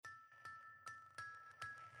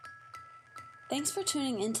Thanks for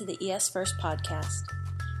tuning into the ES First podcast.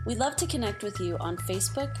 We'd love to connect with you on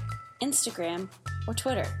Facebook, Instagram, or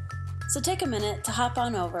Twitter. So take a minute to hop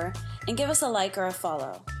on over and give us a like or a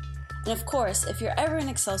follow. And of course, if you're ever in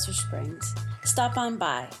Excelsior Springs, stop on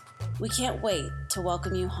by. We can't wait to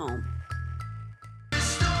welcome you home.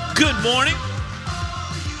 Good morning.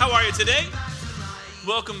 How are you today?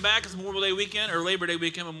 Welcome back. It's Memorial Day weekend, or Labor Day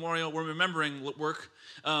weekend, Memorial. We're remembering work,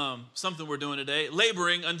 something we're doing today.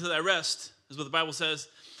 Laboring unto thy rest is what the Bible says.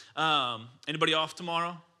 Anybody off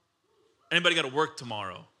tomorrow? Anybody got to work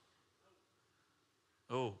tomorrow?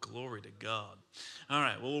 Oh, glory to God. All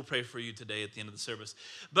right, well, we'll pray for you today at the end of the service.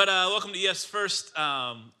 But welcome to ES First.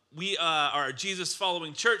 We are a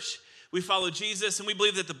Jesus-following church. We follow Jesus, and we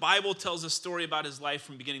believe that the Bible tells a story about his life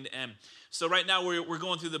from beginning to end. So right now we're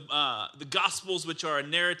going through the Gospels, which are a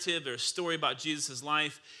narrative or a story about Jesus'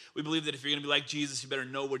 life. We believe that if you're going to be like Jesus, you better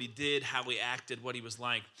know what he did, how he acted, what he was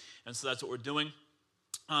like. And so that's what we're doing.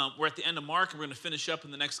 We're at the end of Mark, and we're going to finish up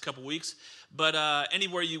in the next couple weeks. But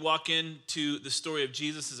anywhere you walk into the story of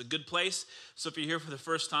Jesus is a good place. So if you're here for the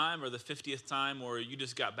first time or the 50th time, or you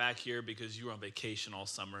just got back here because you were on vacation all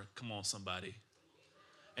summer, come on, somebody.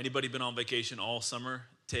 Anybody been on vacation all summer?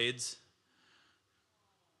 Tades,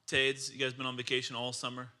 you guys been on vacation all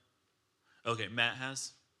summer? Okay, Matt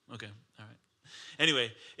has? Okay, all right.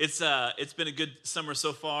 Anyway, it's been a good summer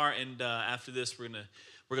so far, and after this, we're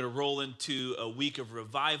gonna roll into a week of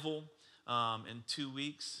revival in 2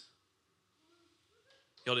 weeks.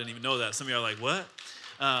 Y'all didn't even know that. Some of y'all are like, what?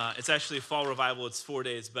 It's actually a fall revival. It's 4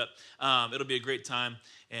 days, but it'll be a great time,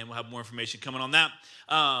 and we'll have more information coming on that.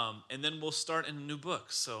 And then we'll start in a new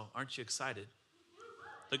book. So aren't you excited?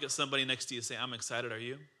 Look at somebody next to you and say, I'm excited. Are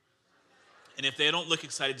you? And if they don't look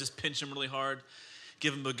excited, just pinch them really hard.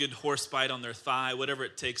 Give them a good horse bite on their thigh, whatever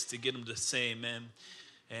it takes to get them to say amen,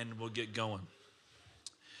 and we'll get going.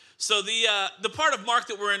 So the part of Mark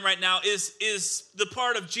that we're in right now is the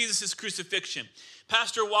part of Jesus' crucifixion.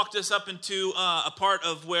 Pastor walked us up into a part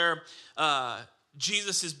of where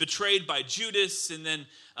Jesus is betrayed by Judas, and then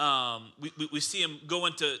we see him go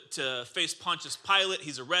to face Pontius Pilate.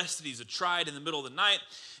 He's arrested. He's tried in the middle of the night,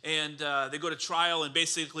 and they go to trial and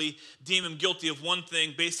basically deem him guilty of one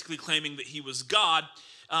thing, basically claiming that he was God,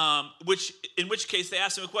 in which case they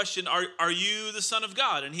ask him a question, are you the Son of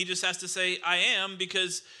God? And he just has to say, I am,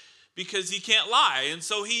 because he can't lie. And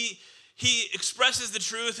so he expresses the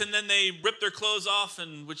truth, and then they rip their clothes off,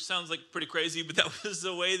 and which sounds like pretty crazy, but that was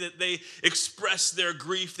the way that they expressed their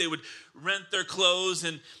grief. They would rent their clothes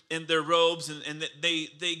and their robes, and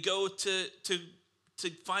they go to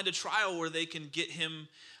find a trial where they can get him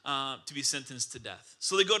to be sentenced to death.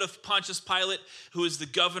 So they go to Pontius Pilate, who is the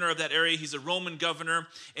governor of that area. He's a Roman governor.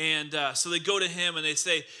 And so they go to him and they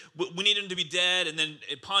say, we need him to be dead. And then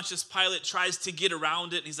Pontius Pilate tries to get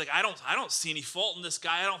around it. And he's like, I don't see any fault in this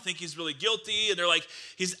guy. I don't think he's really guilty. And they're like,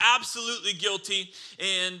 he's absolutely guilty.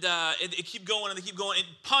 And they keep going and they keep going. And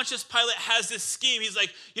Pontius Pilate has this scheme. He's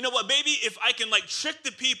like, you know what, maybe if I can trick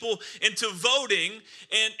the people into voting,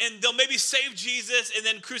 and they'll maybe save Jesus and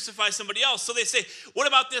then crucify somebody else. So they say, what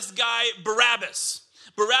about this guy Barabbas?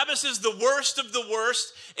 Barabbas is the worst of the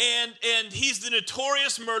worst, and he's the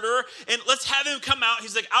notorious murderer, and let's have him come out.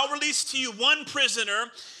 He's like, I'll release to you one prisoner.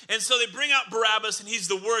 And so they bring out Barabbas, and he's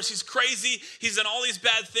the worst. He's crazy. He's done all these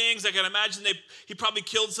bad things. I can imagine he probably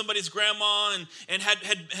killed somebody's grandma and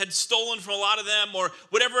had stolen from a lot of them, or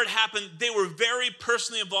whatever had happened. They were very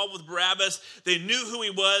personally involved with Barabbas. They knew who he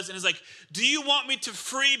was, and he's like, do you want me to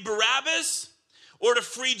free Barabbas or to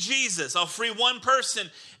free Jesus? I'll free one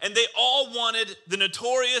person. And they all wanted the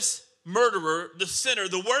notorious murderer, the sinner,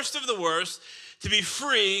 the worst of the worst, to be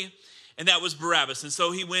free, and that was Barabbas. And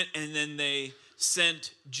so he went, and then they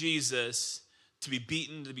sent Jesus to be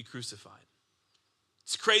beaten, to be crucified.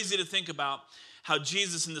 It's crazy to think about how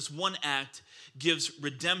Jesus, in this one act, gives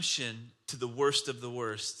redemption to the worst of the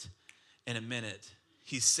worst in a minute.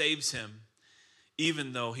 He saves him,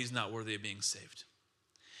 even though he's not worthy of being saved.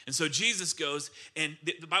 And so Jesus goes, and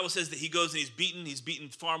the Bible says that he goes and he's beaten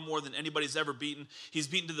far more than anybody's ever beaten. He's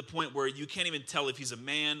beaten to the point where you can't even tell if he's a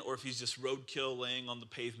man or if he's just roadkill laying on the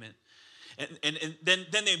pavement. And then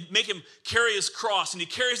they make him carry his cross, and he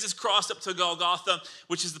carries his cross up to Golgotha,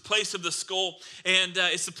 which is the place of the skull, and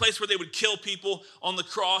it's the place where they would kill people on the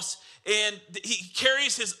cross. And he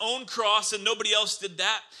carries his own cross, and nobody else did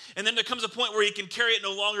that. And then there comes a point where he can carry it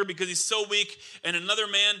no longer because he's so weak, and another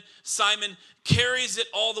man, Simon, carries it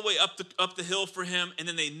all the way up the hill for him, and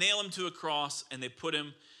then they nail him to a cross, and they put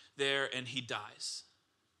him there, and he dies.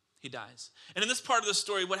 He dies. And in this part of the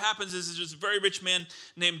story, what happens is there's a very rich man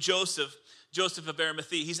named Joseph. Joseph of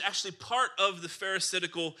Arimathea. He's actually part of the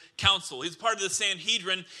Pharisaical council. He's part of the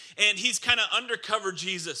Sanhedrin, and he's kind of undercover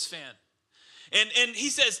Jesus fan. And he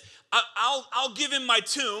says, I'll give him my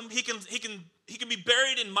tomb. He can be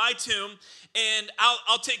buried in my tomb, and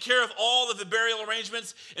I'll take care of all of the burial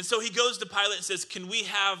arrangements. And so he goes to Pilate and says, can we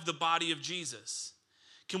have the body of Jesus?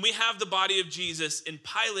 Can we have the body of Jesus? And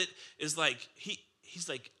Pilate is like, he's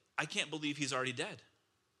like, I can't believe he's already dead.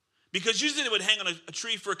 Because usually they would hang on a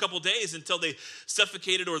tree for a couple days until they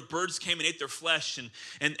suffocated or birds came and ate their flesh, and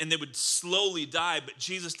they would slowly die, but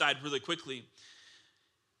Jesus died really quickly.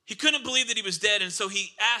 He couldn't believe that he was dead, and so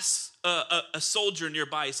he asks a soldier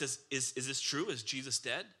nearby, he says, is this true? Is Jesus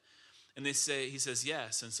dead? And he says,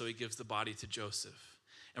 yes, and so he gives the body to Joseph.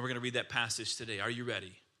 And we're going to read that passage today. Are you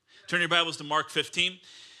ready? Turn your Bibles to Mark 15,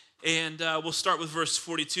 and we'll start with verse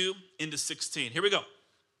 42 into 16. Here we go.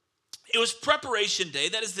 It was preparation day,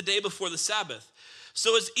 that is the day before the Sabbath.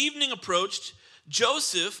 So as evening approached,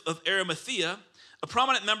 Joseph of Arimathea, a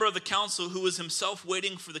prominent member of the council who was himself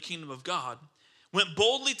waiting for the kingdom of God, went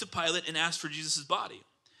boldly to Pilate and asked for Jesus' body.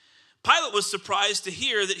 Pilate was surprised to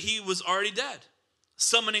hear that he was already dead.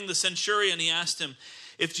 Summoning the centurion, he asked him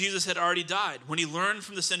if Jesus had already died. When he learned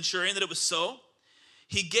from the centurion that it was so,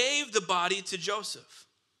 he gave the body to Joseph.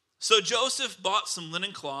 So Joseph bought some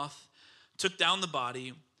linen cloth, took down the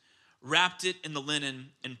body, wrapped it in the linen,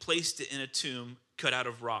 and placed it in a tomb cut out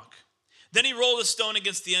of rock. Then he rolled a stone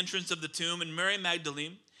against the entrance of the tomb, and Mary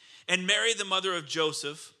Magdalene and Mary, the mother of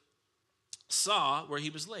Joseph, saw where he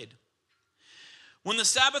was laid. When the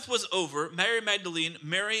Sabbath was over, Mary Magdalene,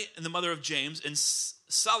 Mary and the mother of James, and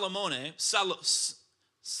Salome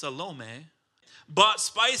bought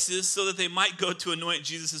spices so that they might go to anoint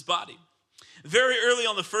Jesus' body. Very early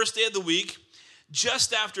on the first day of the week,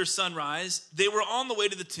 just after sunrise, they were on the way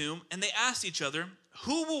to the tomb, and they asked each other,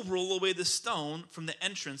 who will roll away the stone from the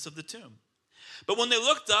entrance of the tomb? But when they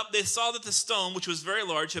looked up, they saw that the stone, which was very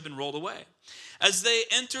large, had been rolled away. As they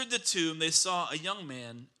entered the tomb, they saw a young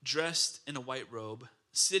man dressed in a white robe,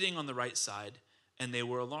 sitting on the right side, and they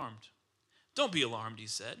were alarmed. Don't be alarmed, he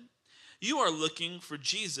said. You are looking for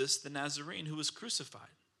Jesus, the Nazarene, who was crucified.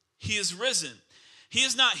 He is risen. He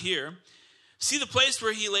is not here. See the place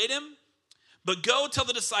where he laid him? But go tell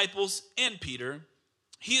the disciples and Peter,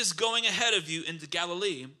 he is going ahead of you into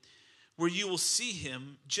Galilee, where you will see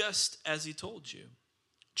him just as he told you.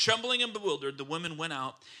 Trembling and bewildered, the women went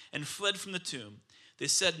out and fled from the tomb. They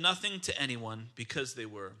said nothing to anyone because they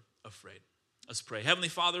were afraid. Let's pray. Heavenly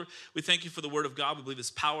Father, we thank you for the word of God. We believe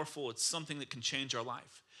it's powerful. It's something that can change our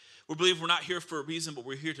life. We believe we're not here for a reason, but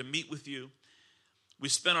we're here to meet with you. We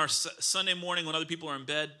spend our Sunday morning when other people are in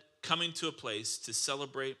bed coming to a place to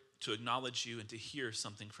celebrate, to acknowledge you, and to hear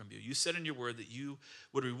something from you. You said in your word that you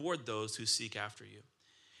would reward those who seek after you.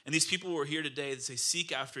 And these people who are here today that say,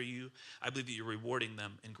 seek after you, I believe that you're rewarding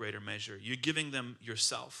them in greater measure. You're giving them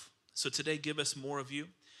yourself. So today, give us more of you.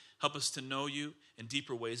 Help us to know you in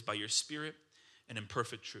deeper ways by your Spirit and in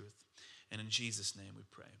perfect truth. And in Jesus' name we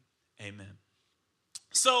pray. Amen.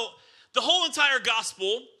 So the whole entire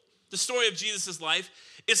gospel, the story of Jesus' life,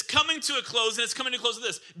 is coming to a close, and it's coming to a close with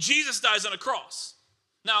this. Jesus dies on a cross.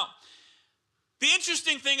 Now, the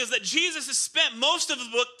interesting thing is that Jesus has spent most of the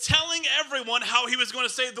book telling everyone how he was going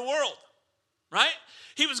to save the world, right?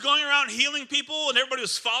 He was going around healing people and everybody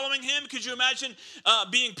was following him. Could you imagine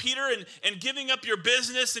being Peter and giving up your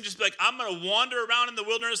business and just be like, I'm going to wander around in the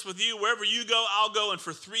wilderness with you. Wherever you go, I'll go. And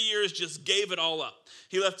for 3 years, just gave it all up.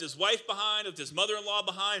 He left his wife behind, left his mother-in-law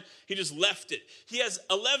behind. He just left it. He has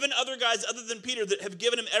 11 other guys other than Peter that have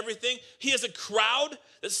given him everything. He has a crowd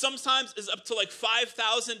that sometimes is up to like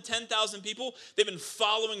 5,000, 10,000 people. They've been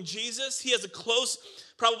following Jesus. He has a close,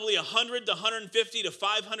 probably 100 to 150 to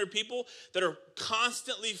 500 people that are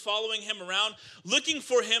constantly following him around, looking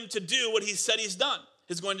for him to do what he said he's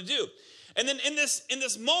going to do. And then in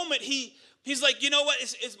this moment, he's like, you know what?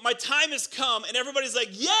 My time has come. And everybody's like,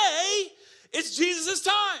 yay, it's Jesus'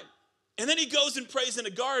 time. And then he goes and prays in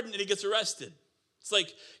a garden and he gets arrested. It's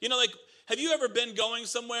like, have you ever been going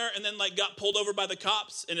somewhere and then got pulled over by the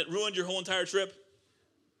cops and it ruined your whole entire trip?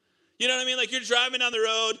 You know what I mean? You're driving down the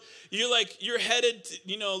road, you're headed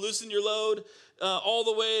to, loosen your load all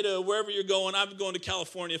the way to wherever you're going. I'm going to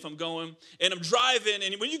California if I'm going, and I'm driving,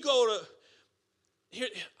 and when you go to, here,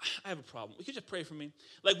 I have a problem. You could just pray for me.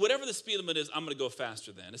 Whatever the speed limit is, I'm going to go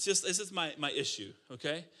faster than. It's just my issue,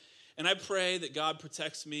 okay? And I pray that God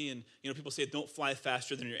protects me. And, people say, don't fly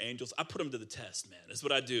faster than your angels. I put them to the test, man. That's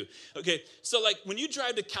what I do. Okay, so when you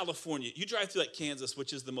drive to California, you drive through Kansas,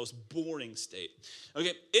 which is the most boring state.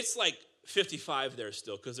 Okay, it's 55 there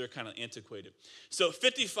still because they're kind of antiquated. So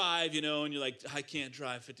 55, and you're like, I can't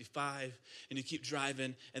drive 55. And you keep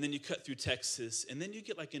driving, and then you cut through Texas, and then you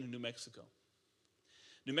get like into New Mexico.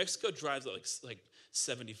 New Mexico drives like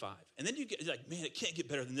 75. And then you get like, man, it can't get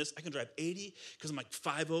better than this. I can drive 80 because I'm like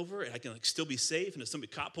 5 over and I can like still be safe. And if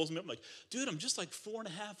somebody cop pulls me up, I'm like, dude, I'm just like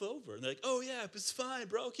 4.5 over. And they're like, oh yeah, it's fine,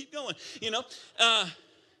 bro. Keep going.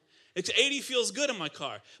 It's 80 feels good in my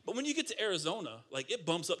car. But when you get to Arizona, like it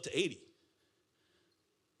bumps up to 80.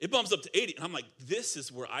 It bumps up to 80. And I'm like, this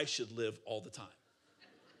is where I should live all the time.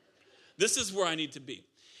 This is where I need to be.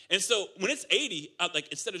 And so when it's 80,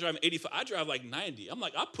 instead of driving 85, I drive like 90. I'm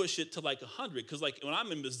like, I push it to like 100 because like when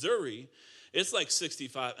I'm in Missouri, it's like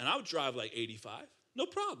 65, and I would drive like 85. No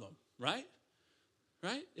problem, right?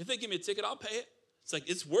 Right? If they give me a ticket, I'll pay it. It's like,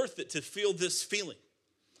 it's worth it to feel this feeling.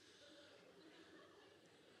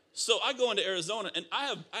 So I go into Arizona, and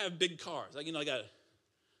I have big cars. Like, I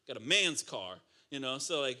got a man's car.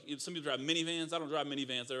 So like some people drive minivans. I don't drive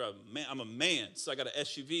minivans. I'm a man, so I got an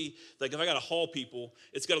SUV. Like if I got to haul people,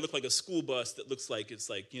 it's got to look like a school bus that looks like it's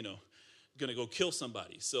like gonna go kill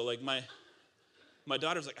somebody. So like my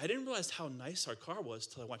daughter's like, I didn't realize how nice our car was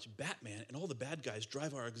till I watched Batman, and all the bad guys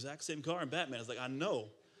drive our exact same car in Batman. I was like, I know.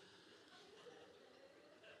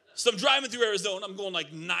 So I'm driving through Arizona. I'm going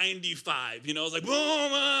like 95, I was like,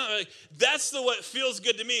 boom, like, that's what feels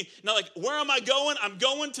good to me. Now, like, where am I going? I'm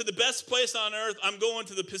going to the best place on earth. I'm going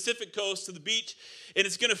to the Pacific coast, to the beach, and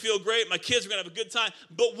it's going to feel great. My kids are going to have a good time.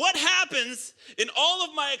 But what happens in all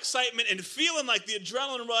of my excitement and feeling like the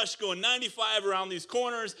adrenaline rush going 95 around these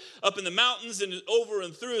corners, up in the mountains and over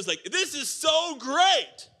and through is like, this is so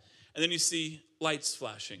great. And then you see lights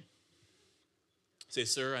flashing. Say,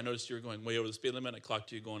 sir, I noticed you were going way over the speed limit. I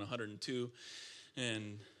clocked you going 102. And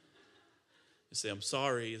you say, I'm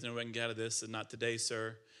sorry. Is there any way I can get out of this? And not today,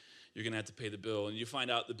 sir. You're going to have to pay the bill. And you find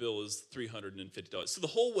out the bill is $350. So the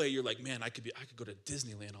whole way you're like, man, I could go to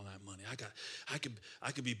Disneyland on that money. I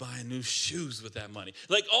could be buying new shoes with that money.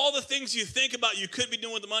 Like all the things you think about you could be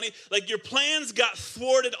doing with the money, like your plans got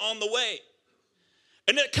thwarted on the way.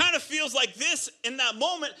 And it kind of feels like this in that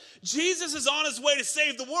moment. Jesus is on his way to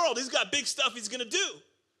save the world. He's got big stuff he's going to do.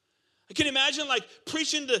 I can imagine like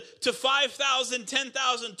preaching to 5,000,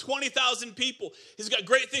 10,000, 20,000 people. He's got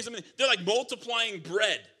great things. I mean, they're like multiplying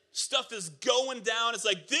bread. Stuff is going down. It's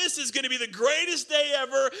like, this is going to be the greatest day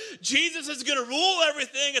ever. Jesus is going to rule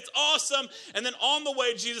everything. It's awesome. And then on the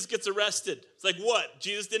way, Jesus gets arrested. It's like, what?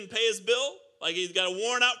 Jesus didn't pay his bill? Like he's got a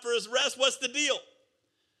warrant out for his arrest? What's the deal?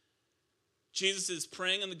 Jesus is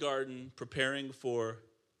praying in the garden, preparing for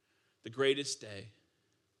the greatest day.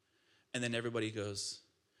 And then everybody goes,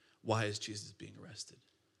 why is Jesus being arrested?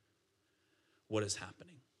 What is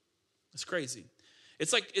happening? It's crazy.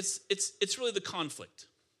 It's like, it's really the conflict.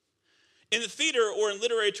 In the theater or in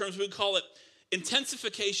literary terms, we would call it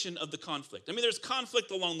intensification of the conflict. I mean, there's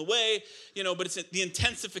conflict along the way, but it's the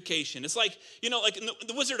intensification. It's like, like in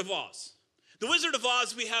the Wizard of Oz. The Wizard of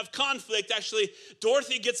Oz, we have conflict. Actually,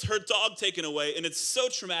 Dorothy gets her dog taken away, and it's so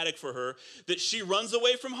traumatic for her that she runs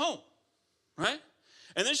away from home, right?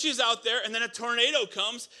 And then she's out there, and then a tornado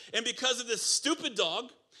comes, and because of this stupid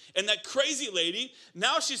dog and that crazy lady,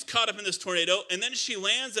 now she's caught up in this tornado, and then she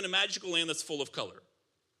lands in a magical land that's full of color.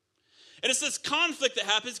 And it's this conflict that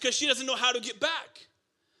happens because she doesn't know how to get back.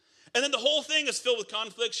 And then the whole thing is filled with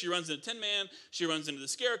conflict. She runs into Tin Man. She runs into the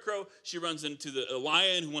Scarecrow. She runs into the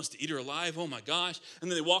lion who wants to eat her alive. Oh, my gosh. And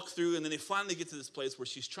then they walk through, and then they finally get to this place where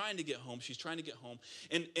she's trying to get home. She's trying to get home,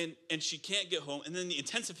 and she can't get home. And then the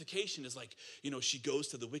intensification is like, she goes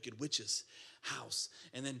to the Wicked Witch's house.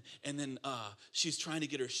 And then she's trying to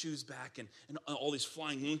get her shoes back, and all these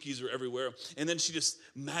flying monkeys are everywhere. And then she just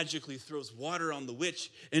magically throws water on the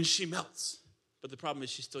witch, and she melts. But the problem is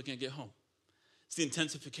she still can't get home. It's the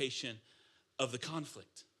intensification of the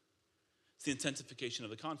conflict. It's the intensification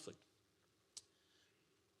of the conflict.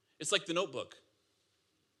 It's like The Notebook.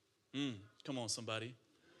 Come on, somebody.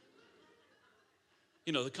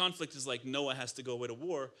 The conflict is like Noah has to go away to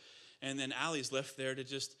war, and then Allie's left there to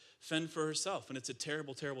just fend for herself, and it's a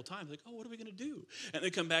terrible, terrible time. Like, oh, what are we going to do? And they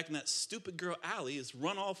come back, and that stupid girl, Allie, is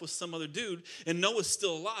run off with some other dude, and Noah's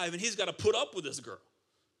still alive, and he's got to put up with this girl.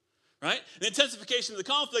 Right? The intensification of the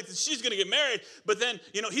conflict is she's going to get married, but then,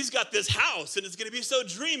 he's got this house, and it's going to be so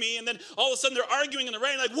dreamy, and then all of a sudden they're arguing in the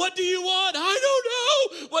rain, like, what do you want? I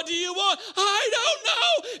don't know. What do you want? I don't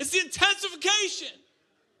know. It's the intensification.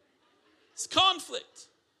 It's conflict.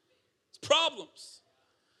 It's problems.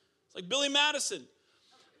 It's like Billy Madison.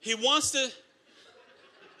 He wants to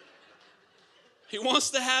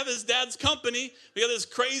have his dad's company. We got this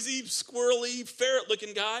crazy, squirrely,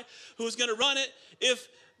 ferret-looking guy who's going to run it if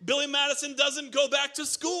Billy Madison doesn't go back to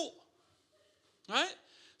school. right?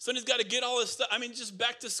 Sonny's got to get all his stuff. I mean, just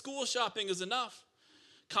back to school shopping is enough.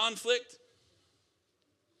 Conflict.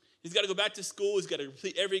 He's got to go back to school. He's got to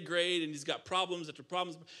complete every grade, and he's got problems after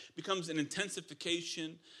problems. It becomes an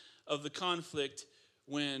intensification of the conflict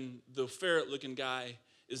when the ferret-looking guy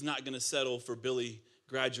is not going to settle for Billy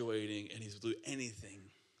graduating, and he's doing anything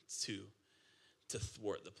to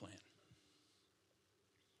thwart the plan.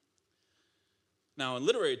 Now, in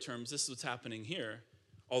literary terms, this is what's happening here,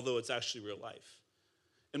 although it's actually real life.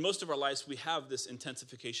 In most of our lives, we have this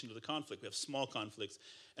intensification of the conflict. We have small conflicts,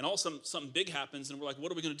 and all something big happens, and we're like,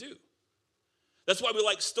 what are we going to do? That's why we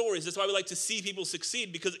like stories. That's why we like to see people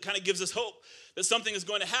succeed, because it kind of gives us hope that something is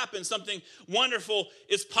going to happen, something wonderful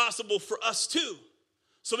is possible for us too.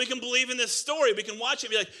 So we can believe in this story. We can watch it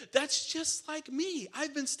and be like, that's just like me.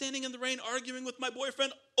 I've been standing in the rain arguing with my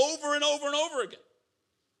boyfriend over and over and over again.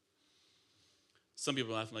 Some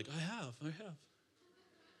people are laughing like, I have.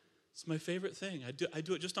 It's my favorite thing. I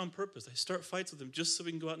do it just on purpose. I start fights with them just so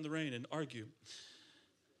we can go out in the rain and argue.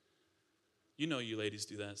 You know you ladies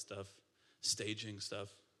do that stuff. Staging stuff.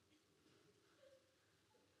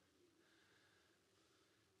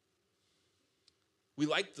 We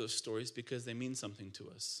like those stories because they mean something to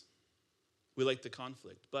us. We like the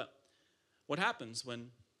conflict. But what happens when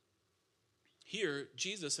here,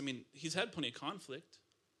 Jesus, he's had plenty of conflict.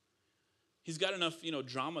 He's got enough,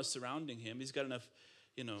 drama surrounding him. He's got enough,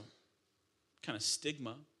 kind of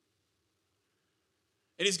stigma.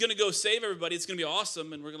 And he's going to go save everybody. It's going to be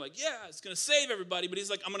awesome. And we're going to be like, yeah, it's going to save everybody. But he's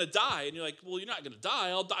like, I'm going to die. And you're like, well, you're not going to die.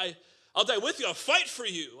 I'll die with you. I'll fight for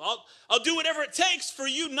you. I'll do whatever it takes for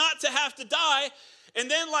you not to have to die. And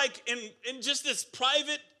then like in just this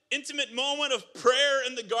private, intimate moment of prayer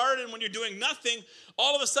in the garden when you're doing nothing,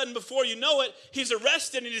 all of a sudden before you know it, he's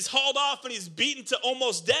arrested and he's hauled off and he's beaten to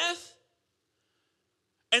almost death.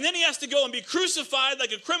 And then he has to go and be crucified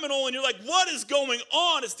like a criminal. And you're like, what is going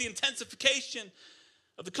on? It's the intensification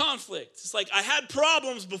of the conflict. It's like, I had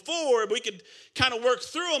problems before, we could kind of work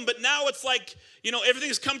through them, but now it's like,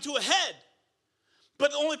 everything's come to a head.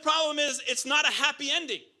 But the only problem is, it's not a happy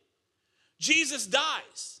ending. Jesus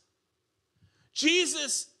dies.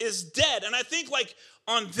 Jesus is dead. And I think like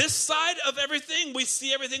on this side of everything, we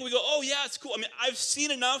see everything, we go, oh yeah, it's cool. I've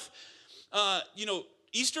seen enough,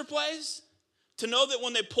 Easter plays to know that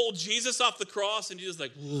when they pulled Jesus off the cross and Jesus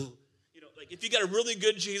like, like if you got a really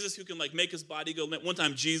good Jesus who can like make his body go limp. One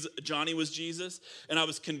time Johnny was Jesus, and I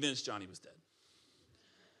was convinced Johnny was dead.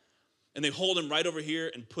 And they hold him right over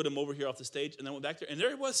here and put him over here off the stage, and then went back there, and there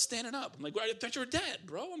he was standing up. I'm like, well, I thought you were dead,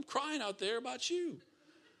 bro. I'm crying out there about you.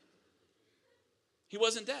 He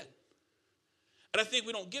wasn't dead. And I think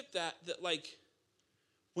we don't get that like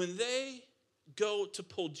when they go to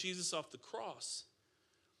pull Jesus off the cross,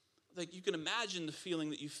 like you can imagine the feeling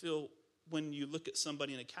that you feel when you look at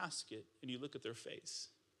somebody in a casket and you look at their face.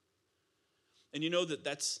 And you know that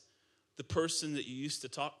that's the person that you used to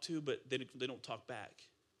talk to, but they don't talk back.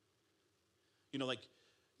 Like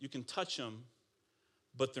you can touch them,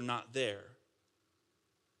 but they're not there.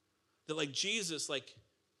 That like Jesus like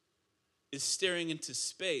is staring into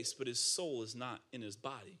space, but his soul is not in his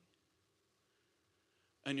body.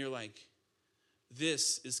 And you're like,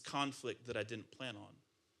 this is conflict that I didn't plan on.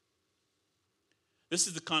 This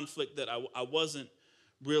is the conflict that I wasn't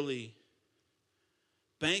really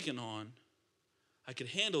banking on. I could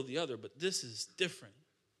handle the other, but this is different.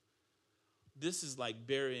 This is like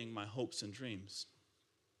burying my hopes and dreams.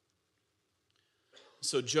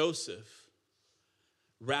 So Joseph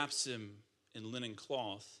wraps him in linen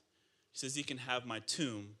cloth. He says he can have my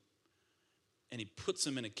tomb, and he puts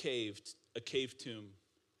him in a cave tomb.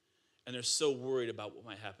 And they're so worried about what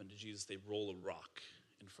might happen to Jesus, they roll a rock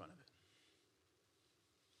in front of it.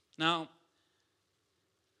 Now,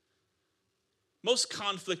 most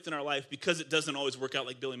conflict in our life, because it doesn't always work out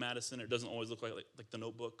like Billy Madison, or it doesn't always look like The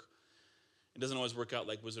Notebook, it doesn't always work out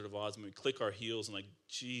like Wizard of Oz, when we click our heels and like,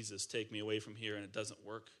 Jesus, take me away from here, and it doesn't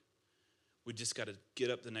work. We just got to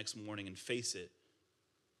get up the next morning and face it.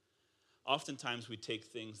 Oftentimes we take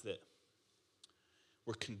things that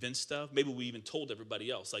we're convinced of. Maybe we even told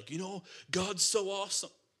everybody else, like, God's so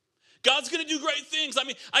awesome. God's going to do great things.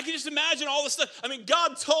 I can just imagine all this stuff.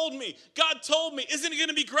 God told me. Isn't it going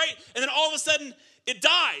to be great? And then all of a sudden, it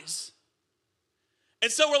dies.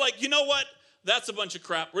 And so we're like, you know what? That's a bunch of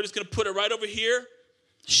crap. We're just going to put it right over here,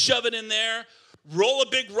 shove it in there, roll a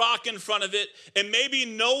big rock in front of it, and maybe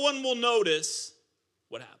no one will notice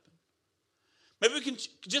what happened. Maybe we can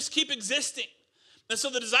just keep existing. And so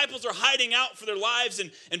the disciples are hiding out for their lives,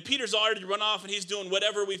 and Peter's already run off, and he's doing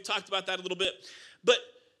whatever. We've talked about that a little bit. But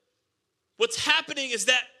what's happening is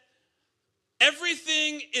that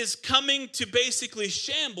everything is coming to basically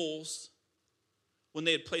shambles when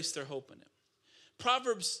they had placed their hope in him.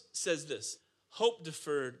 Proverbs says this, hope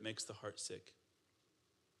deferred makes the heart sick.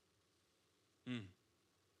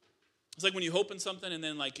 It's like when you hope in something and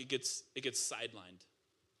then like it gets sidelined,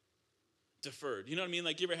 deferred. You know what I mean?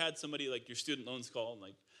 Like you ever had somebody like your student loans call and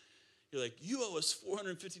like, you're like, you owe us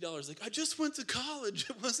 $450. Like, I just went to college.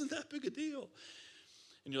 It wasn't that big a deal.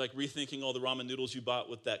 And you're like rethinking all the ramen noodles you bought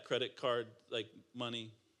with that credit card, like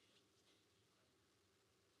money.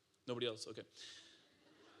 Nobody else? Okay.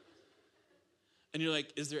 And you're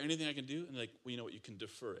like, is there anything I can do? And they're like, well, you know what? You can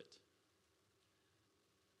defer it.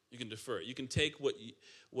 You can defer it. You can take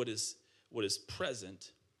what is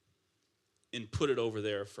present and put it over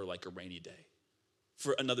there for like a rainy day,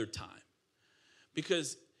 for another time.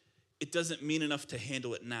 Because it doesn't mean enough to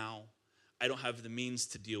handle it now. I don't have the means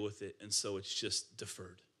to deal with it, and so it's just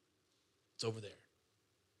deferred. It's over there.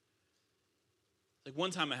 Like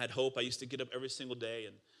one time I had hope. I used to get up every single day,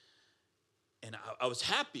 and I was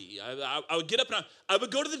happy. I would get up and I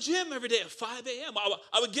would go to the gym every day at 5 a.m.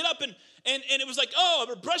 I would get up and it was like, oh, I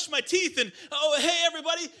would brush my teeth and, oh, hey,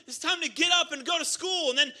 everybody, it's time to get up and go to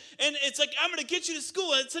school. And it's like, I'm going to get you to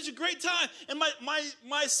school. And it's such a great time. And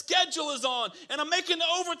my schedule is on. And I'm making the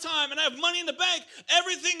overtime. And I have money in the bank.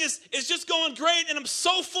 Everything is just going great. And I'm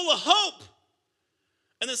so full of hope.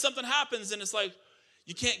 And then something happens and it's like,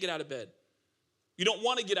 you can't get out of bed. You don't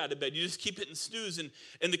want to get out of bed. You just keep hitting snooze, and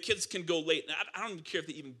the kids can go late. And I don't even care if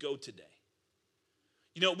they even go today.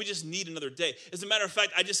 You know, we just need another day. As a matter of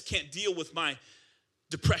fact, I just can't deal with my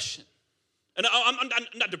depression. And I'm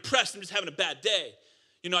not depressed. I'm just having a bad day.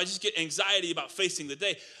 You know, I just get anxiety about facing the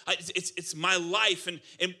day. It's my life,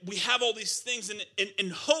 and we have all these things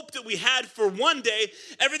and hope that we had for one day.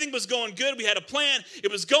 Everything was going good. We had a plan.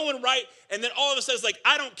 It was going right. And then all of a sudden, it's like,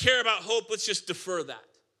 I don't care about hope. Let's just defer that.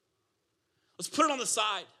 Let's put it on the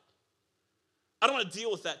side. I don't want to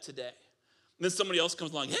deal with that today. And then somebody else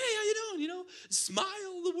comes along, hey, how you doing? You know, smile.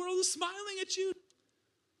 The world is smiling at you.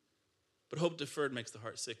 But hope deferred makes the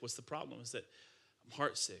heart sick. What's the problem? Is that I'm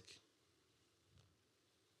heart sick.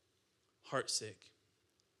 Heart sick.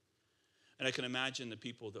 And I can imagine the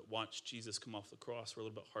people that watched Jesus come off the cross were a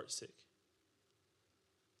little bit heart sick.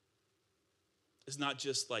 It's not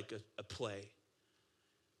just like a play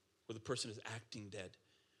where the person is acting dead.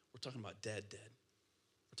 We're talking about dead.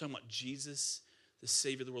 We're talking about Jesus, the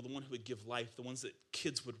Savior of the world, the one who would give life, the ones that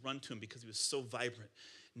kids would run to him because he was so vibrant,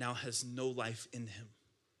 now has no life in him.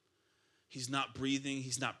 He's not breathing,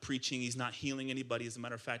 he's not preaching, he's not healing anybody. As a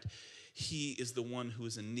matter of fact, he is the one who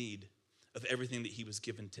is in need of everything that he was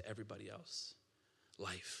given to everybody else.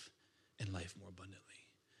 Life, and life more abundantly.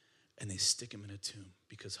 And they stick him in a tomb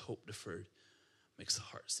because hope deferred makes the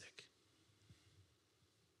heart sick.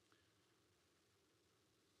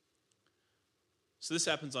 So this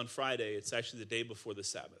happens on Friday. It's actually the day before the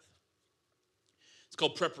Sabbath. It's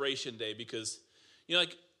called Preparation Day because, you know,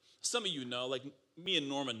 like some of you know, like me and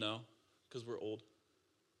Norma know because we're old.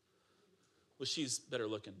 Well, she's better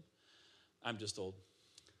looking. I'm just old.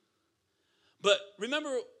 But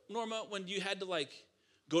remember, Norma, when you had to like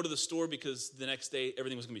go to the store because the next day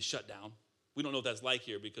everything was going to be shut down? We don't know what that's like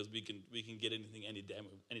here because we can get anything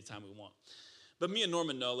anytime we want. But me and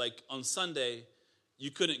Norma know, like on Sunday, you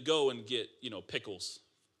couldn't go and get, pickles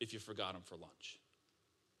if you forgot them for lunch.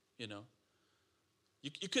 You know?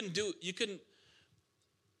 You couldn't,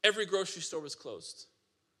 every grocery store was closed.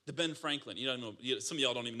 The Ben Franklin, some of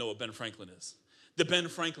y'all don't even know what Ben Franklin is. The Ben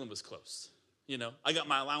Franklin was closed. You know, I got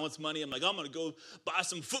my allowance money. I'm like, I'm going to go buy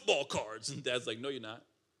some football cards. And Dad's like, no, you're not.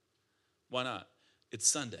 Why not? It's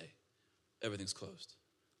Sunday. Everything's closed.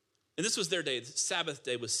 And this was their day. The Sabbath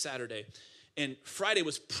day was Saturday. And Friday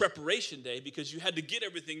was preparation day because you had to get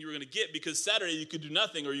everything you were going to get because Saturday you could do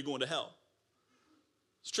nothing or you're going to hell.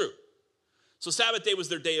 It's true. So Sabbath day was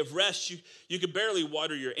their day of rest. You could barely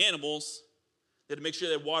water your animals. They had to make sure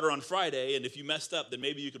they had water on Friday, and if you messed up, then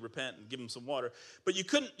maybe you could repent and give them some water. But you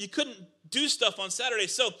couldn't do stuff on Saturday.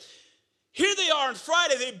 So here they are on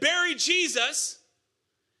Friday. They bury Jesus,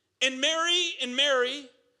 and Mary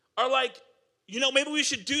are like, maybe we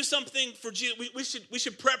should do something for Jesus. We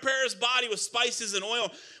should prepare his body with spices and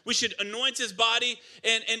oil. We should anoint his body,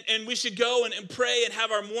 and we should go and pray and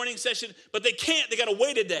have our morning session. But they can't. They got to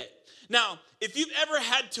wait a day. Now, if you've ever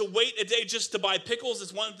had to wait a day just to buy pickles,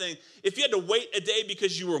 it's one thing. If you had to wait a day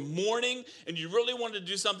because you were mourning and you really wanted to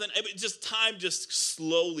do something, time just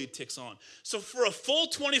slowly ticks on. So for a full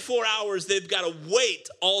 24 hours, they've got to wait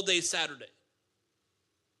all day Saturday.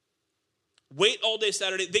 Wait all day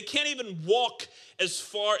Saturday. They can't even walk as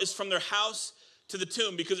far as from their house to the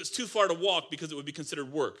tomb because it's too far to walk because it would be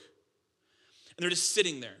considered work. And they're just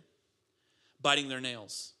sitting there, biting their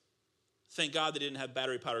nails. Thank God they didn't have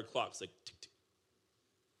battery-powered clocks like tick, tick,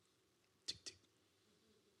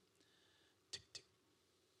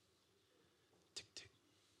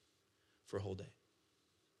 for a whole day.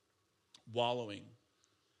 Wallowing.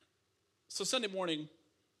 So Sunday morning,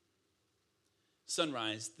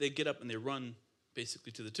 sunrise, they get up and they run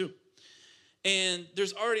basically to the tomb. And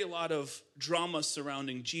there's already a lot of drama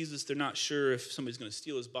surrounding Jesus. They're not sure if somebody's going to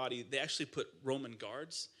steal his body. They actually put Roman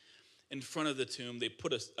guards in front of the tomb. They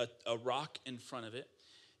put a rock in front of it.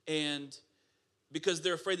 And because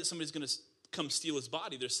they're afraid that somebody's going to come steal his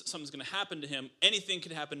body, something's going to happen to him. Anything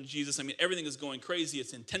could happen to Jesus. I mean, everything is going crazy.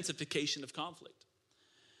 It's intensification of conflict.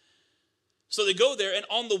 So they go there, and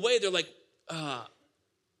on the way, they're like,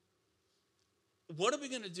 what are we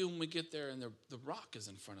going to do when we get there and the rock is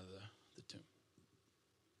in front of the tomb?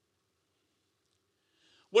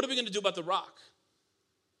 What are we going to do about the rock?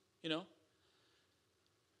 You know?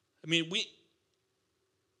 I mean,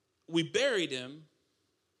 we buried him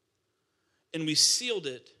and we sealed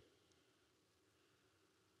it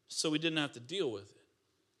so we didn't have to deal with it.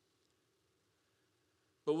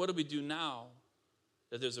 But what do we do now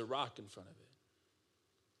that there's a rock in front of it?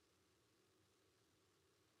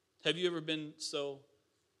 Have you ever been so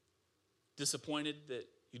disappointed that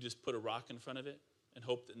you just put a rock in front of it and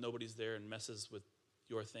hope that nobody's there and messes with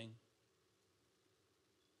your thing?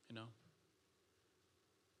 You know?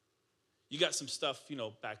 You got some stuff,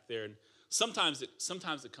 back there, and sometimes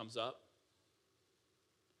it comes up.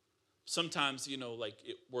 Sometimes, like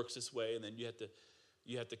it works this way, and then you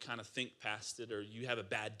have to kind of think past it, or you have a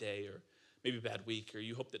bad day, or maybe a bad week, or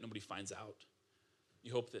you hope that nobody finds out.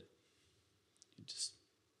 You hope that you just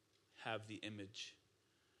have the image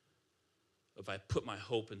of, I put my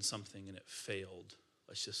hope in something and it failed.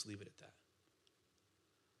 Let's just leave it at that.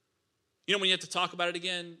 When you have to talk about it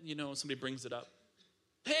again, when somebody brings it up.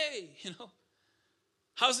 Hey,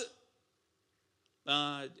 how's it?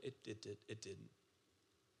 It didn't.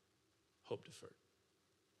 Hope deferred.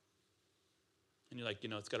 And you're like,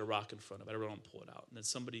 it's got a rock in front of it. I don't want to pull it out. And then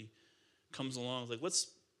somebody comes along, like, let's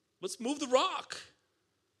move the rock.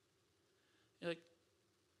 You're like,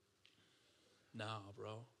 no,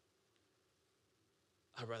 bro.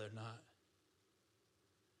 I'd rather not.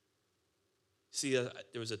 See, there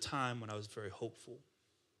was a time when I was very hopeful,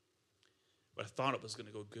 but I thought it was going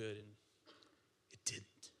to go good, and it didn't.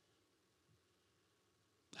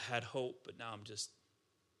 I had hope, but now I'm just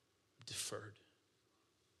deferred.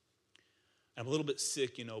 I'm a little bit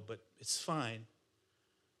sick, but it's fine.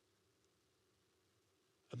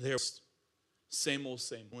 I'm there. Same old,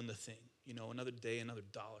 in the thing. Another day, another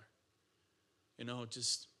dollar.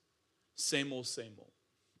 Just same old.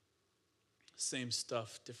 Same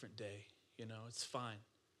stuff, different day. It's fine.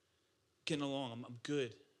 Getting along. I'm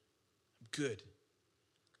good. I'm good.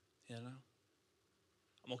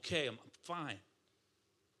 I'm okay. I'm fine.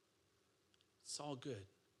 It's all good.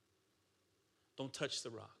 Don't touch the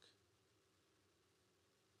rock.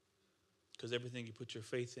 Because everything you put your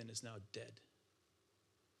faith in is now dead.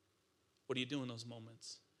 What do you do in those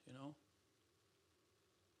moments?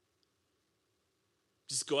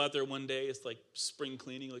 Just go out there one day. It's like spring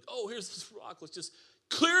cleaning. Like, oh, here's this rock. Let's just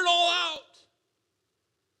clear it all out.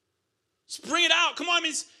 Just bring it out. Come on,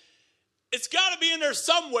 it's got to be in there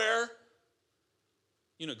somewhere.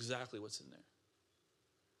 You know exactly what's in there.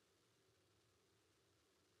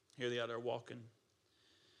 Here they are, they're walking.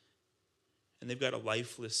 And they've got a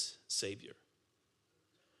lifeless Savior.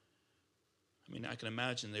 I can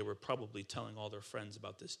imagine they were probably telling all their friends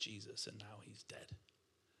about this Jesus, and now he's dead.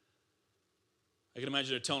 I can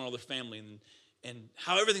imagine they're telling all their family and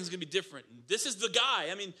how everything's going to be different. And this is the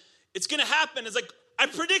guy. It's going to happen. It's like, I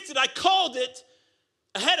predicted, I called it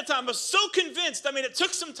ahead of time. I was so convinced. It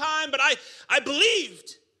took some time, but I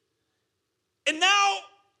believed. And now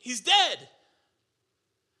he's dead.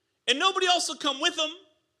 And nobody else will come with him.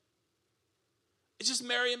 It's just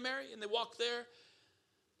Mary, and they walk there.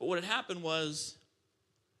 But what had happened was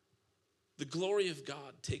the glory of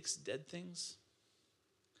God takes dead things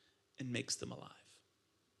and makes them alive.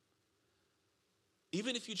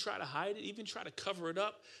 Even if you try to hide it, even try to cover it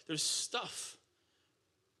up, there's stuff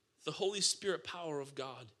the Holy Spirit power of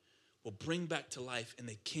God will bring back to life, and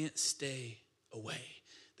they can't stay away.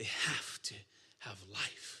 They have to have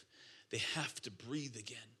life. They have to breathe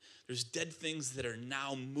again. There's dead things that are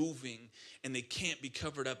now moving, and they can't be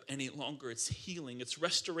covered up any longer. It's healing. It's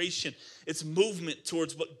restoration. It's movement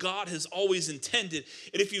towards what God has always intended.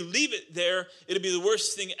 And if you leave it there, it'll be the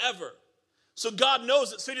worst thing ever. So God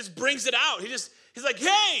knows it, so he just brings it out. He's like,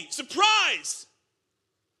 hey, surprise.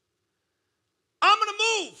 I'm going to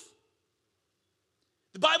move.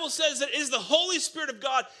 The Bible says that it is the Holy Spirit of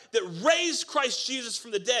God that raised Christ Jesus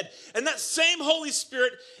from the dead. And that same Holy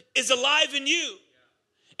Spirit is alive in you.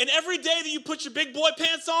 And every day that you put your big boy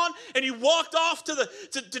pants on and you walked off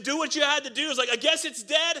to do what you had to do, it's like, I guess it's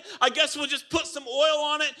dead. I guess we'll just put some oil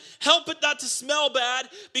on it. Help it not to smell bad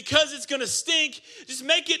because it's going to stink. Just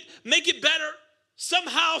make it better.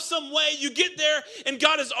 Somehow, some way, you get there and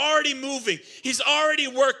God is already moving. He's already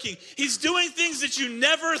working. He's doing things that you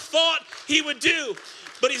never thought he would do,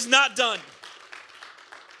 but he's not done.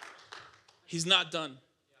 He's not done.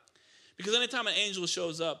 Because anytime an angel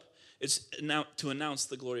shows up, it's to announce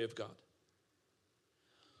the glory of God.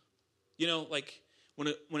 You know, like when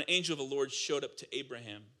an angel of the Lord showed up to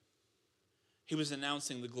Abraham, he was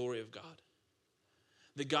announcing the glory of God.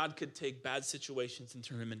 That God could take bad situations and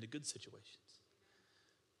turn them into good situations.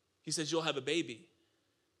 He says, you'll have a baby.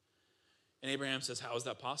 And Abraham says, how is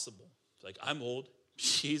that possible? It's like, I'm old.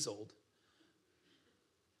 She's old.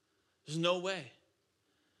 There's no way.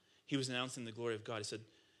 He was announcing the glory of God. He said,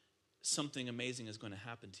 something amazing is going to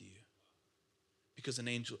happen to you. Because an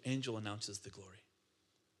angel announces the glory.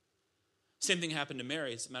 Same thing happened to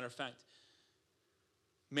Mary. As a matter of fact,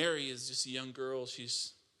 Mary is just a young girl.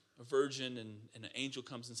 She's a virgin, and an angel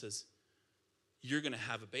comes and says, you're going to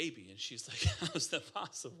have a baby. And she's like, how is that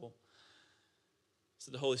possible?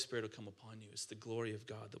 So the Holy Spirit will come upon you. It's the glory of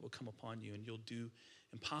God that will come upon you, and you'll do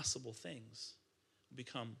impossible things.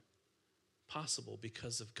 Become possible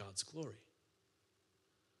because of God's glory.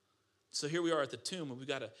 So here we are at the tomb, and we've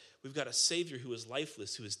got a Savior who is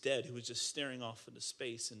lifeless, who is dead, who is just staring off into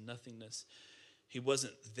space and nothingness. He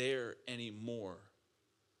wasn't there anymore.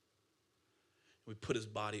 We put his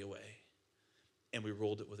body away, and we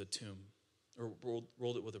rolled it with a tomb, or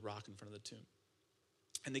rolled it with a rock in front of the tomb.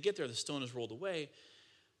 And they get there, the stone is rolled away,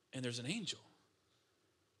 and there's an angel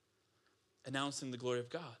announcing the glory of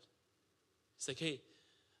God. It's like, hey,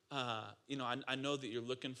 I know that you're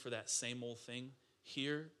looking for that same old thing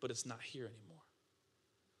here, but it's not here anymore.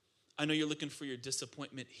 I know you're looking for your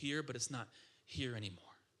disappointment here, but it's not here anymore.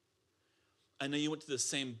 I know you went to the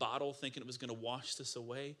same bottle thinking it was going to wash this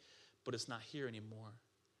away, but it's not here anymore.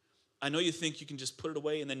 I know you think you can just put it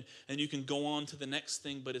away and you can go on to the next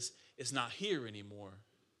thing, but it's not here anymore.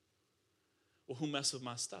 Well, who messed with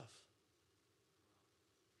my stuff?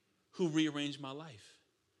 Who rearranged my life?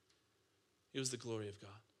 It was the glory of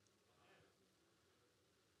God.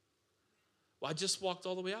 Well, I just walked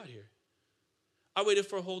all the way out here. I waited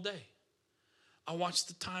for a whole day. I watched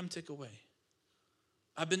the time tick away.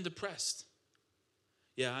 I've been depressed.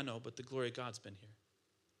 Yeah, I know, but the glory of God's been here.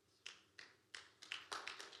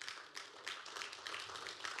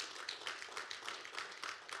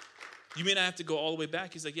 You mean I have to go all the way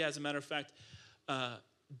back? He's like, yeah, as a matter of fact,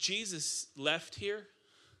 Jesus left here.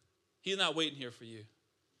 He's not waiting here for you.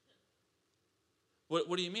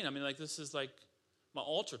 What do you mean? I mean, like, this is like my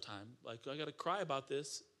altar time. Like, I got to cry about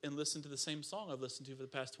this and listen to the same song I've listened to for the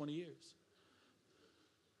past 20 years.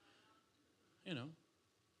 You know,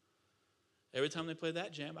 every time they play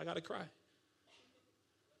that jam, I got to cry. I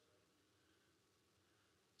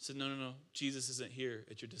said, no. Jesus isn't here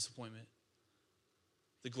at your disappointment.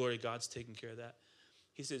 The glory of God's taking care of that.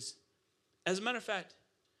 He says, as a matter of fact,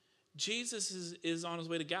 Jesus is on his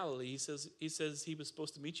way to Galilee. He says he was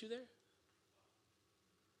supposed to meet you there.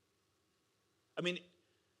 I mean,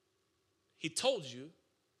 he told you,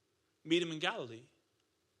 meet him in Galilee.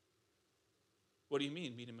 What do you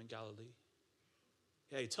mean, meet him in Galilee?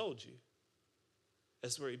 Yeah, he told you.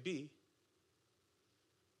 That's where he'd be.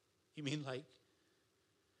 You mean like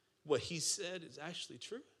what he said is actually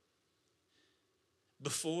true?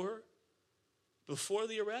 Before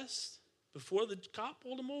the arrest, before the cop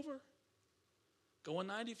pulled him over, going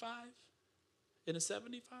 95 in a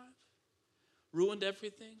 75, ruined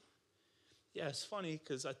everything. Yeah, it's funny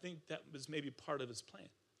because I think that was maybe part of his plan,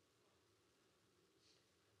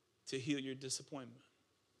 to heal your disappointment.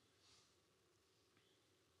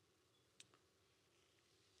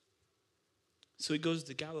 So he goes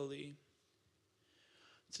to Galilee,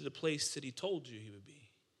 to the place that he told you he would be.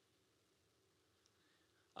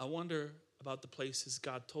 I wonder about the places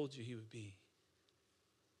God told you he would be.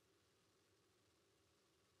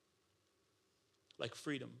 Like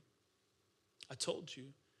freedom. I told you,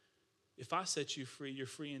 if I set you free, you're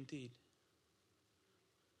free indeed.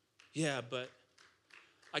 Yeah, but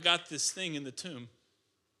I got this thing in the tomb.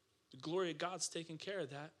 The glory of God's taking care of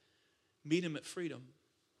that. Meet him at freedom.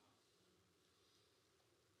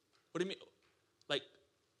 What do you mean? Like,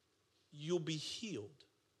 you'll be healed.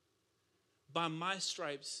 By my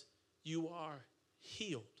stripes, you are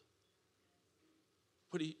healed.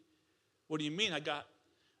 What do you mean?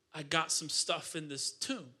 I got some stuff in this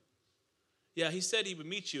tomb. Yeah, he said he would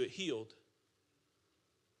meet you at healed.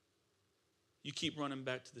 You keep running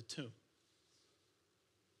back to the tomb.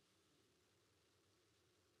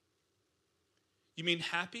 You mean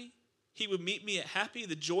happy? He would meet me at happy.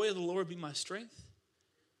 The joy of the Lord be my strength.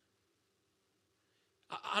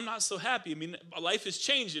 I'm not so happy. I mean, my life is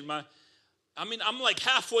changing. I'm like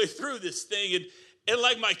halfway through this thing, and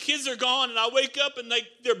like my kids are gone, and I wake up and like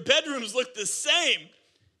their bedrooms look the same.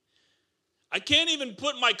 I can't even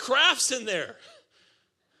put my crafts in there.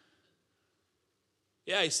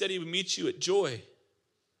 Yeah, he said he would meet you at joy.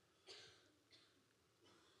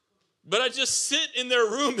 But I just sit in their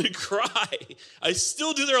room and cry. I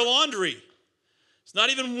still do their laundry. It's not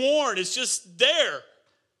even worn. It's just there.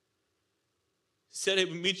 He said he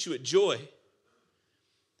would meet you at joy.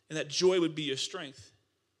 And that joy would be your strength.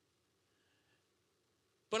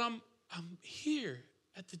 But I'm here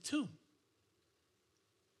at the tomb.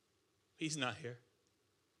 He's not here.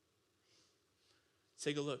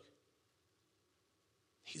 Take a look.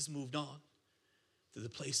 He's moved on to the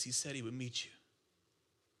place he said he would meet you.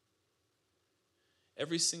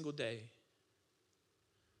 Every single day,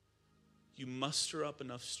 you muster up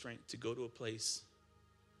enough strength to go to a place.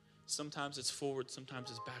 Sometimes it's forward, sometimes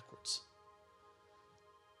it's backwards.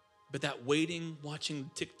 But that waiting, watching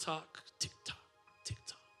TikTok, TikTok,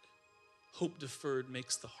 TikTok, hope deferred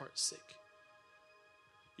makes the heart sick.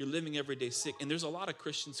 You're living every day sick. And there's a lot of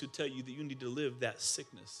Christians who tell you that you need to live that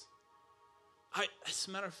sickness. As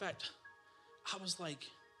a matter of fact, I was like,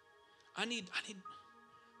 let me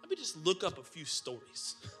just look up a few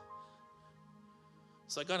stories.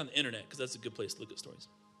 So I got on the internet because that's a good place to look at stories.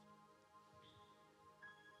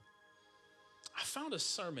 I found a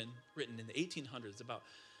sermon written in the 1800s about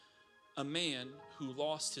a man who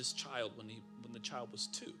lost his child when the child was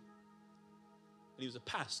 2. And he was a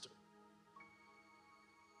pastor.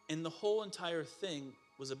 And the whole entire thing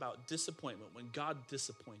was about disappointment, when God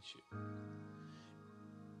disappoints you.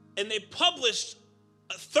 And they published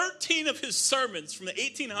 13 of his sermons from the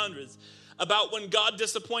 1800s about when God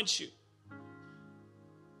disappoints you.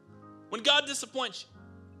 When God disappoints you.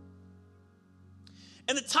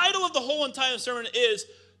 And the title of the whole entire sermon is,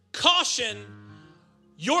 Caution,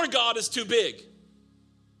 Your God is Too Big.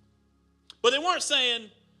 But they weren't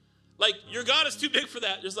saying, like, your God is too big for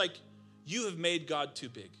that. It's like, you have made God too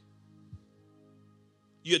big.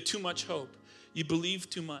 You had too much hope. You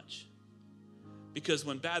believed too much. Because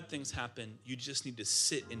when bad things happen, you just need to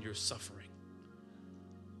sit in your suffering.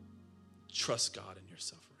 Trust God in your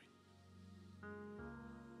suffering.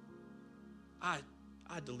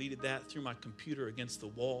 I deleted that, threw my computer against the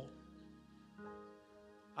wall.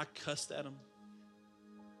 I cussed at him.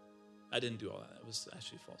 I didn't do all that. That was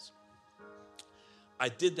actually false. I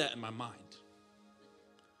did that in my mind.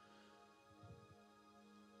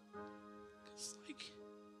 It's like,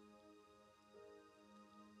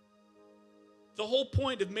 the whole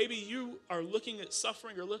point of maybe you are looking at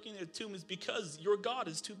suffering or looking at a tomb is because your God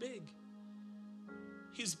is too big.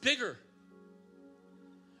 He's bigger.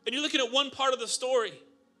 And you're looking at one part of the story.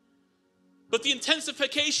 But the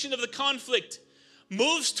intensification of the conflict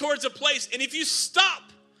moves towards a place. And if you stop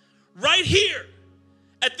right here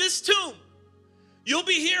at this tomb, you'll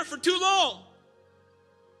be here for too long.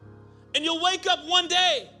 And you'll wake up one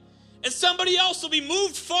day and somebody else will be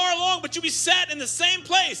moved far along, but you'll be sat in the same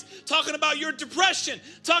place talking about your depression,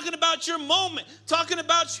 talking about your moment, talking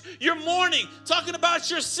about your mourning, talking about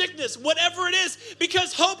your sickness, whatever it is,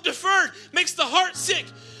 because hope deferred makes the heart sick.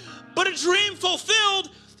 But a dream fulfilled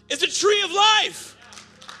is a tree of life.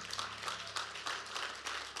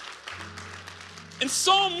 And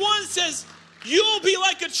Psalm 1 says, you'll be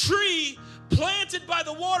like a tree planted by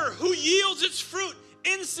the water who yields its fruit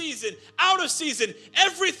in season, out of season.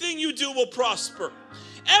 Everything you do will prosper.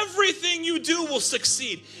 Everything you do will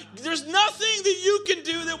succeed. There's nothing that you can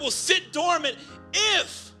do that will sit dormant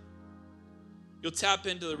if you'll tap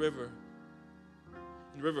into the river.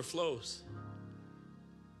 And the river flows.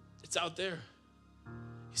 It's out there.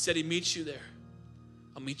 He said he meets you there.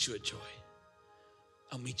 I'll meet you at joy.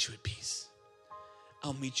 I'll meet you at peace.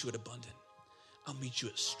 I'll meet you at abundant. I'll meet you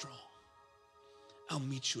at strong. I'll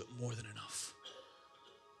meet you at more than enough.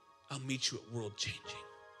 I'll meet you at world changing.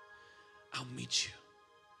 I'll meet you.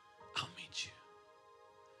 I'll meet you.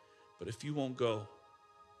 But if you won't go,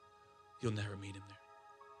 you'll never meet him there.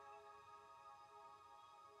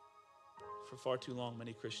 For far too long,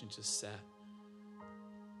 many Christians just sat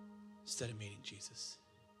instead of meeting Jesus.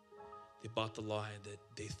 They bought the lie that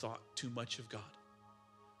they thought too much of God.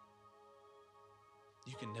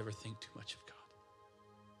 You can never think too much of God.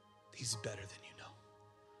 He's better than you know.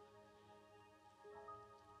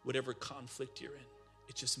 Whatever conflict you're in,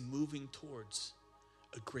 it's just moving towards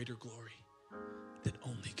a greater glory that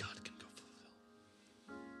only God can go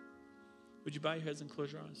fulfill. Would you bow your heads and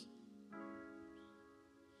close your eyes?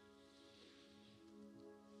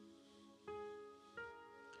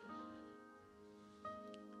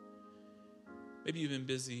 Maybe you've been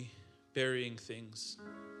busy burying things.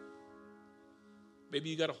 Maybe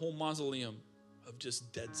you got a whole mausoleum of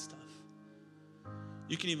just dead stuff.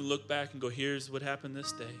 You can even look back and go, here's what happened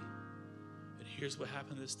this day. And here's what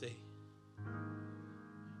happened this day.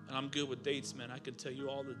 And I'm good with dates, man. I can tell you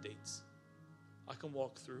all the dates. I can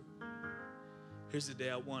walk through. Here's the day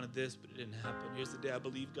I wanted this, but it didn't happen. Here's the day I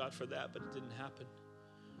believed God for that, but it didn't happen.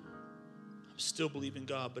 I'm still believing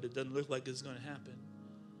God, but it doesn't look like it's going to happen.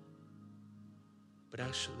 But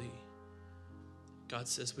actually, God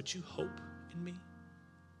says, would you hope in me?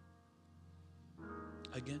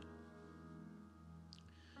 Again.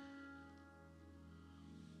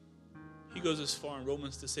 He goes as far in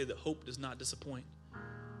Romans to say that hope does not disappoint.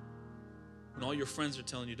 When all your friends are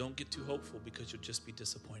telling you, don't get too hopeful because you'll just be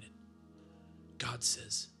disappointed. God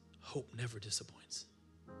says, hope never disappoints.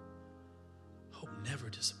 Hope never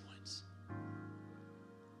disappoints.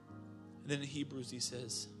 And then in Hebrews he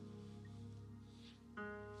says,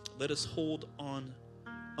 let us hold on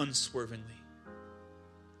unswervingly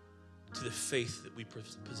to the faith that we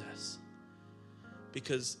possess.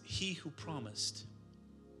 Because he who promised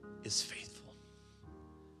is faithful.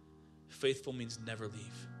 Faithful means never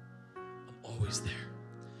leave. I'm always there.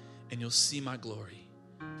 And you'll see my glory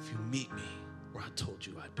if you meet me where I told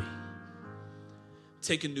you I'd be.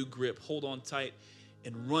 Take a new grip, hold on tight,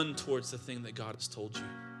 and run towards the thing that God has told you.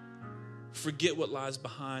 Forget what lies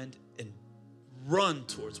behind and run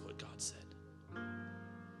towards what God said.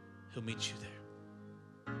 He'll meet you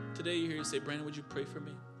there. Today you're here, you say, Brandon, would you pray for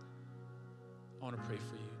me? I want to pray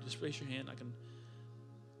for you. Just raise your hand. I can.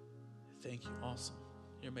 Thank you. Awesome.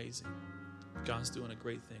 You're amazing. God's doing a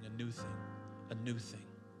great thing, a new thing, a new thing.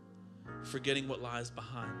 Forgetting what lies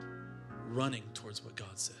behind, running towards what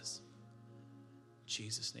God says. In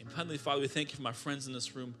Jesus' name. Heavenly Father, we thank you for my friends in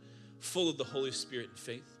this room, full of the Holy Spirit and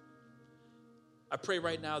faith. I pray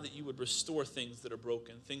right now that you would restore things that are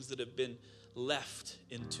broken, things that have been left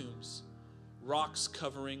in tombs, rocks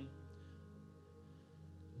covering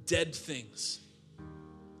dead things.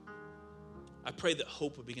 I pray that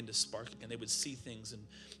hope would begin to spark again. They would see things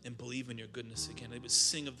and believe in your goodness again. They would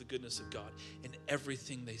sing of the goodness of God in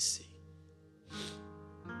everything they see.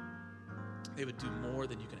 They would do more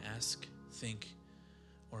than you can ask, think,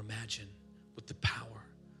 or imagine with the power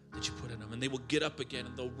that you put in them. And they will get up again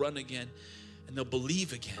and they'll run again and they'll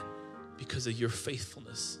believe again because of your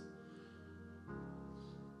faithfulness.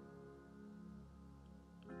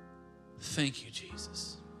 Thank you,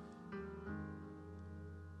 Jesus.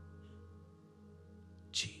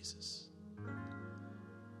 Jesus.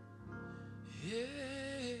 Yeah.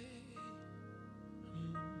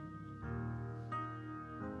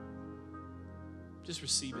 Just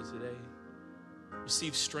receive it today.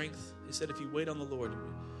 Receive strength. He said if you wait on the Lord, you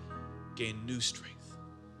will gain new strength.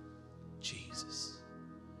 Jesus.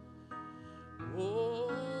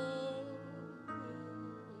 Oh.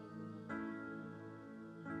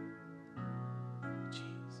 Jesus.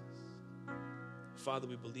 Father,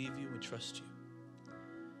 we believe you. We trust you.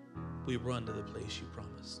 We run to the place you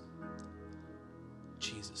promised. In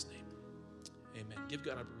Jesus' name. Amen. Give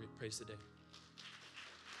God a praise today.